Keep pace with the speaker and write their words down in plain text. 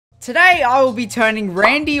Today I will be turning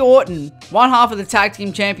Randy Orton, one half of the tag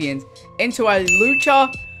team champions, into a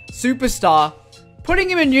lucha superstar,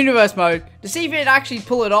 putting him in universe mode to see if he'd actually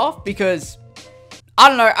pull it off, because I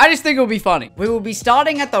don't know, I just think it'll be funny. We will be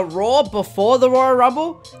starting at the Raw before the Royal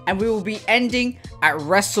Rumble, and we will be ending at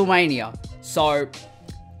Wrestlemania. So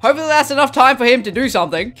hopefully that's enough time for him to do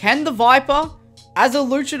something. Can the Viper, as a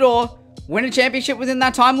luchador, win a championship within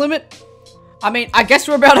that time limit? I mean, I guess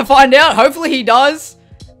we're about to find out. Hopefully he does.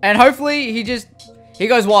 And hopefully he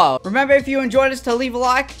goes wild. Remember, if you enjoyed this, to leave a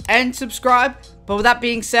like and subscribe. But with that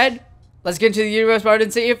being said, let's get into the universe mode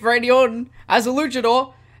and see if Randy Orton, as a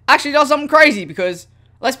luchador, actually does something crazy. Because,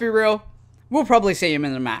 let's be real, we'll probably see him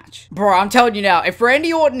in the match. Bro, I'm telling you now, if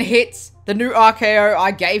Randy Orton hits the new RKO I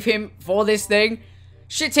gave him for this thing,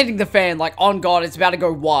 shit's hitting the fan. Like, on God, it's about to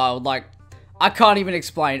go wild. Like, I can't even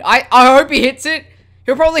explain. I hope he hits it.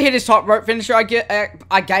 He'll probably hit his top rope finisher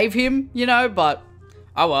I gave him, you know, but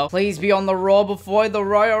oh well. Please be on the Raw before the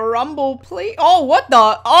Royal Rumble, please. Oh, what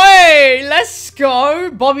the? Oi, let's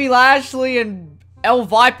go. Bobby Lashley and El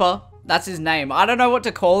Viper. That's his name. I don't know what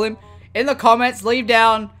to call him. In the comments, leave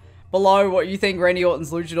down below what you think Randy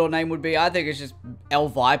Orton's luchador name would be. I think it's just El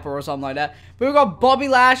Viper or something like that. But we've got Bobby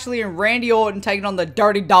Lashley and Randy Orton taking on the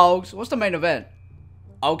Dirty Dogs. What's the main event?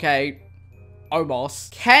 Okay.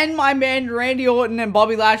 Omos. Can my man Randy Orton and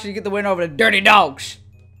Bobby Lashley get the win over the Dirty Dogs?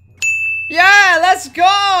 Yeah, let's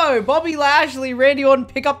go! Bobby Lashley, Randy Orton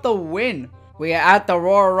pick up the win. We are at the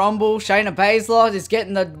Royal Rumble. Shayna Baszler is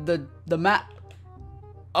getting the mat.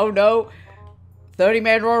 Oh no.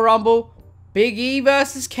 30-man Royal Rumble. Big E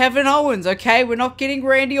versus Kevin Owens. Okay, we're not getting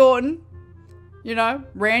Randy Orton. You know,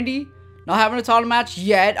 Randy not having a title match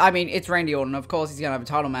yet. I mean, it's Randy Orton. Of course he's going to have a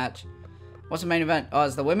title match. What's the main event? Oh,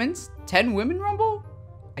 it's the women's 10 women rumble?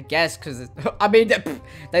 I guess, because I mean,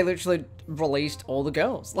 they literally released all the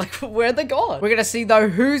girls. Like, where they gone? We're going to see, though,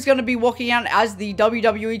 who's going to be walking out as the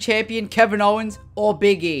WWE champion, Kevin Owens or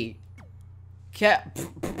Big E.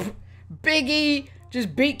 Big E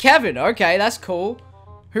just beat Kevin. Okay, that's cool.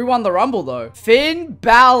 Who won the Rumble, though? Finn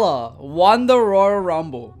Balor won the Royal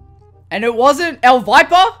Rumble. And it wasn't El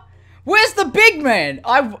Viper? Where's the big man?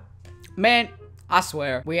 Man, I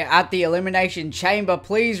swear. We are at the Elimination Chamber.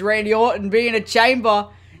 Please, Randy Orton, be in a chamber.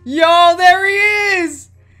 Yo, there he is!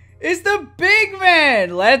 It's the big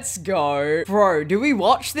man! Let's go. Bro, do we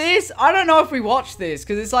watch this? I don't know if we watch this,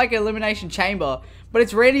 because it's like Elimination Chamber, but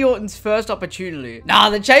it's Randy Orton's first opportunity. Nah,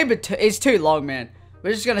 the chamber is too long, man.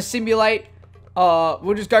 We're just gonna simulate.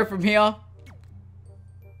 We'll just go from here.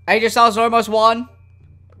 AJ Styles almost won.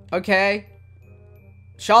 Okay.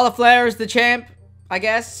 Charlotte Flair is the champ, I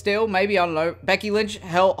guess, still, maybe, I don't know. Becky Lynch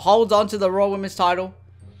holds on to the Raw Women's title.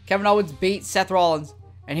 Kevin Owens beats Seth Rollins.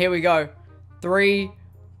 And here we go. 3,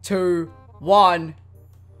 2, 1.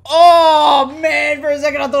 Oh, man, for a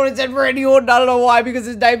second I thought it said Randy Orton. I don't know why, because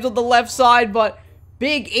his name's on the left side, but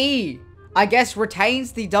Big E, I guess,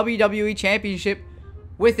 retains the WWE Championship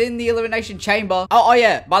within the Elimination Chamber. Oh,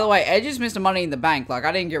 yeah, by the way, Edge is Mr. Money in the Bank. Like,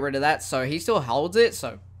 I didn't get rid of that, so he still holds it,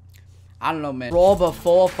 so I don't know, man. Raw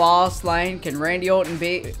before Fastlane. Can Randy Orton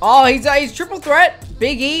be... Oh, he's triple threat.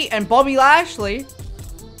 Big E and Bobby Lashley.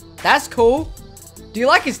 That's cool. Do you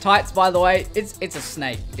like his tights, by the way? It's a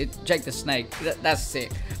snake. It's Jake the Snake. That's sick.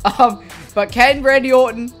 But can Randy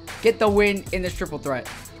Orton get the win in this triple threat?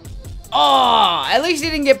 Oh, at least he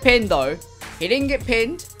didn't get pinned, though. He didn't get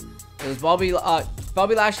pinned. It was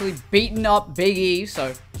Bobby Lashley beating up Big E,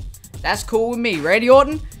 so that's cool with me. Randy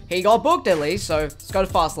Orton, he got booked at least, so let's go to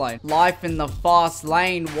Fastlane. Life in the fast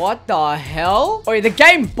lane. What the hell? Oh, the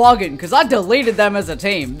game bugging, because I deleted them as a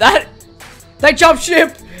team. They jumped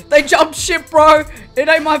ship. They jumped ship, bro. It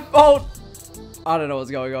ain't my fault. I don't know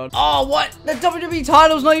what's going on. Oh, what? The WWE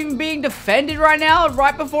title's not even being defended right now,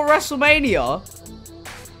 right before WrestleMania.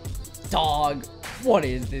 Dog, what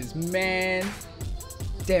is this, man?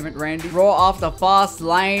 Damn it, Randy. Raw after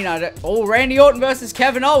Fastlane. Oh, Randy Orton versus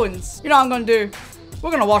Kevin Owens. You know what I'm going to do?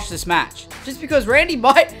 We're going to watch this match. Just because Randy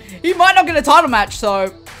might not get a title match,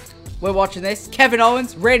 so we're watching this. Kevin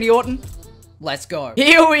Owens, Randy Orton. Let's go.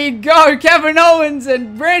 Here we go. Kevin Owens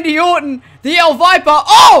and Randy Orton, the El Viper.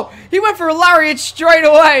 Oh, he went for a lariat straight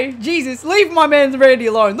away. Jesus, leave my man Randy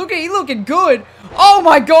alone. Look at he looking good. Oh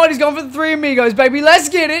my God, he's going for the 3 amigos, baby. Let's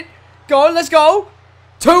get it. Go, let's go.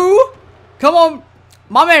 2. Come on.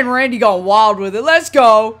 My man Randy going wild with it. Let's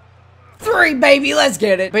go. 3, baby. Let's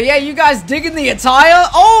get it. But yeah, you guys digging the attire?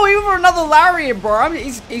 Oh, he went for another lariat, bro. I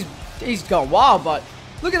mean, he's gone wild, but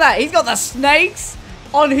look at that. He's got the snakes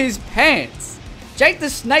on his pants. Jake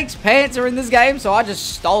the Snake's pants are in this game, so I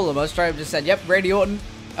just stole them. I straight up just said, yep, Randy Orton,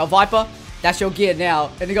 El Viper, That's your gear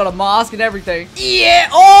now. And he got a mask and everything. Yeah.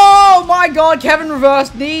 Oh my god. Kevin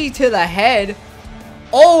reversed knee to the head.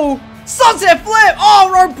 Oh. Sunset flip.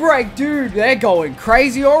 Oh, rope break. Dude, they're going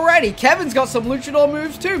crazy already. Kevin's got some luchador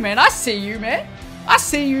moves too, man. I see you, man. I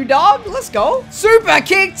see you, dog. Let's go. Super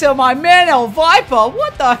kick to my man, El Viper.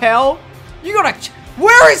 What the hell? You gotta...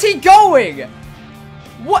 Where is he going?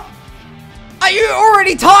 What? Are you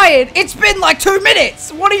already tired? It's been like 2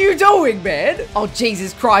 minutes. What are you doing, man? Oh,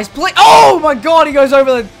 Jesus Christ. Please. Oh, my God. He goes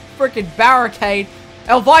over the freaking barricade.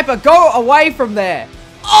 El Viper, go away from there.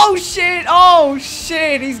 Oh, shit. Oh,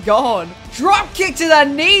 shit. He's gone. Drop kick to the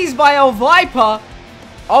knees by El Viper.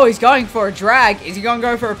 Oh, he's going for a drag. Is he going to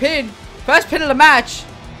go for a pin? First pin of the match.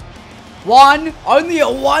 1. Only a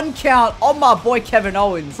 1 count on my boy Kevin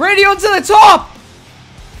Owens. Randy Orton to the top.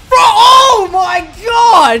 Oh my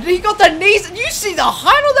god! He got the knees. You see the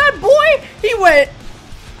height on that boy? He went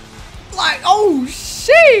like, oh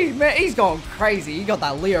shit, man. He's going crazy. He got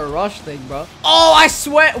that Leo Rush thing, bro. Oh, I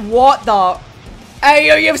swear. What the? Hey,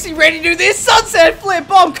 yo, you ever see Randy do this? Sunset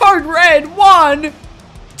flip on code red. 1,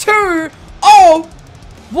 2. Oh,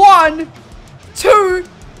 1, 2.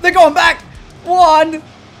 They're going back. 1, 2,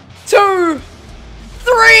 3.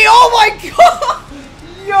 Oh my god.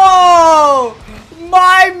 Yo.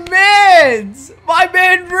 My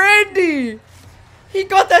man Randy, he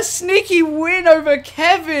got that sneaky win over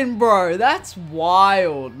Kevin, bro. That's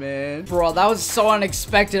wild, man. Bro, that was so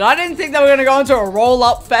unexpected. I didn't think they were going to go into a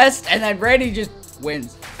roll-up fest, and then Randy just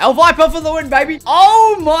wins. El Viper for the win, baby.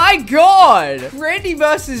 Oh, my God. Randy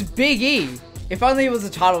versus Big E. If only it was a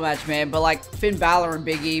title match, man. But, like, Finn Balor and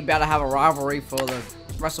Big E about to have a rivalry for the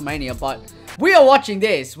WrestleMania. But we are watching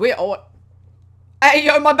this. Hey,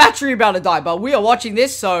 yo, my battery about to die, but we are watching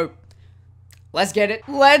this, so let's get it.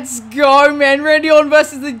 Let's go, man. Randy Orton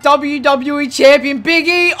versus the WWE Champion, Big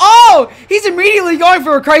E. Oh, he's immediately going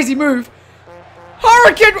for a crazy move.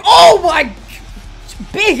 Hurricane. Oh, my.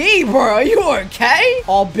 Big E, bro. Are you okay?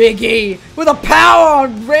 Oh, Big E with a power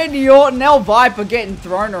on Randy Orton. El Viper getting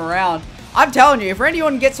thrown around. I'm telling you, if Randy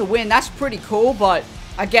Orton gets a win, that's pretty cool, but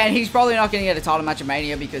again, he's probably not going to get a title match at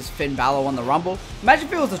Mania because Finn Balor won the Rumble. Imagine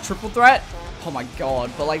if it was a triple threat. Oh my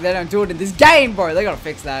god, but like they don't do it in this game, bro. They gotta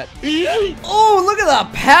fix that. Oh, look at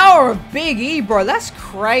the power of Big E, bro. That's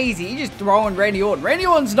crazy. He's just throwing Randy Orton. Randy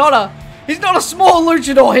Orton's not a small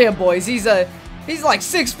luchador here, boys. He's like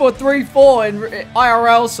 6 foot 3, 4 in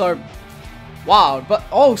IRL, so wild. But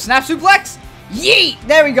oh, snap suplex. Yeet!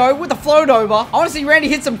 There we go, with the float over. I want to see Randy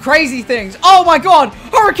hit some crazy things. Oh my god!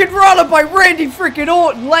 Hurricane Runner by Randy freaking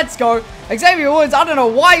Orton. Let's go. Xavier Woods, I don't know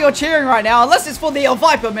why you're cheering right now, unless it's for the El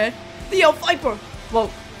Viper, man. The El Viper.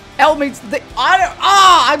 Well, El means the...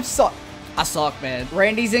 I suck, man.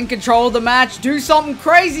 Randy's in control of the match. Do something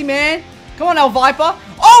crazy, man. Come on, El Viper.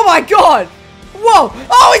 Oh my god! Whoa!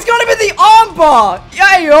 Oh, he's got him in the armbar!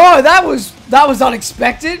 Yeah, oh, that was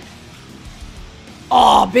unexpected.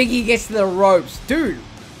 Oh, Big E gets to the ropes. Dude,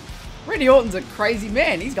 Randy Orton's a crazy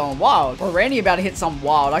man. He's going wild. Well, Randy about to hit something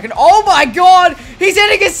wild. Oh my god! He's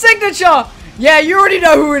hitting his signature! Yeah, you already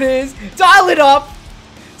know who it is. Dial it up.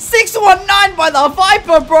 619 by the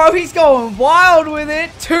Viper, bro. He's going wild with it.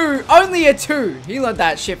 2. Only a 2. He learned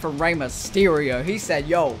that shit from Rey Mysterio. He said,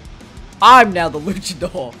 yo, I'm now the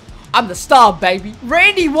luchador. I'm the star, baby.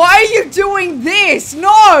 Randy, why are you doing this?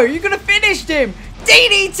 No, you could have finished him.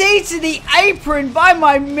 DDT to the apron by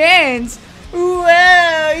my mans.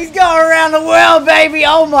 Well, he's going around the world, baby.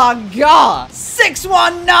 Oh my god.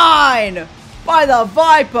 619 by the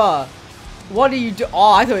Viper. What do you do?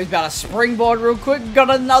 Oh, I thought he was about to springboard real quick. Got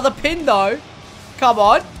another pin, though. Come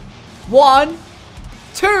on. 1,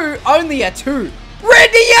 2. Only a 2.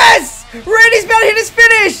 Randy, yes! Randy's about to hit his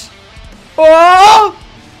finish. Oh!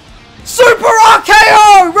 Super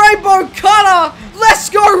RKO! Rainbow Cutter! Let's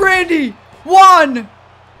go, Randy! 1,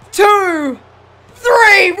 2,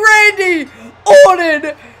 3. Randy Orton!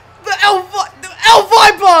 The El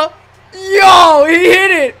Viper! Yo, he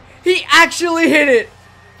hit it! He actually hit it!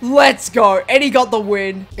 Let's go. And he got the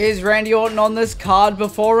win. Is Randy Orton on this card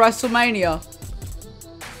before WrestleMania?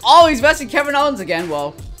 Oh, he's versus Kevin Owens again.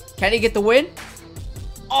 Well, can he get the win?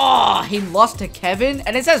 Oh, he lost to Kevin.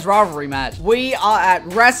 And it says rivalry match. We are at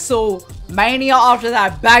WrestleMania after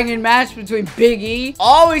that banging match between Big E.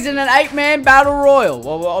 Oh, he's in an 8-man battle royal.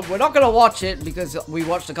 Well, we're not going to watch it because we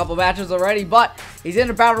watched a couple matches already. But he's in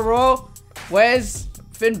a battle royal. Where's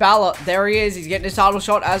Finn Balor? There he is. He's getting his title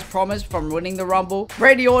shot as promised from winning the Rumble.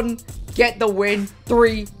 Randy Orton, get the win.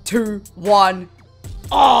 3, 2, 1.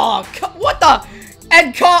 Oh, what the?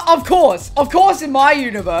 And of course, in my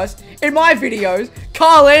universe, in my videos,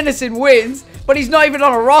 Carl Anderson wins, but he's not even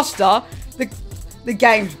on a roster. The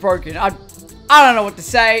game's broken. I don't know what to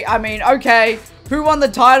say. I mean, okay. Who won the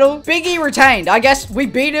title? Big E retained. I guess we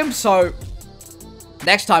beat him, so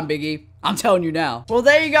next time, Big E. I'm telling you now. Well,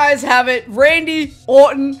 there you guys have it. Randy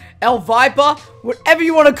Orton, El Viper, whatever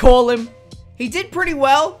you want to call him. He did pretty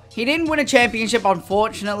well. He didn't win a championship,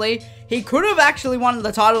 unfortunately. He could have actually won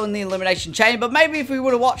the title in the Elimination Chamber. Maybe if we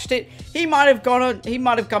would have watched it, he might have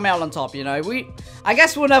come out on top, you know. I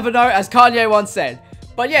guess we'll never know, as Kanye once said.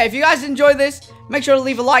 But yeah, if you guys enjoyed this, make sure to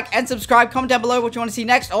leave a like and subscribe. Comment down below what you want to see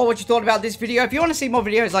next or what you thought about this video. If you want to see more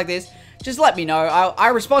videos like this, just let me know. I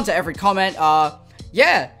respond to every comment.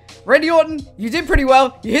 Yeah. Randy Orton, you did pretty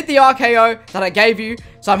well. You hit the RKO that I gave you,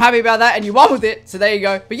 so I'm happy about that, and you won with it, so there you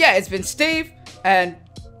go. But yeah, it's been Steve, and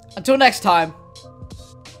until next time,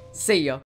 see ya.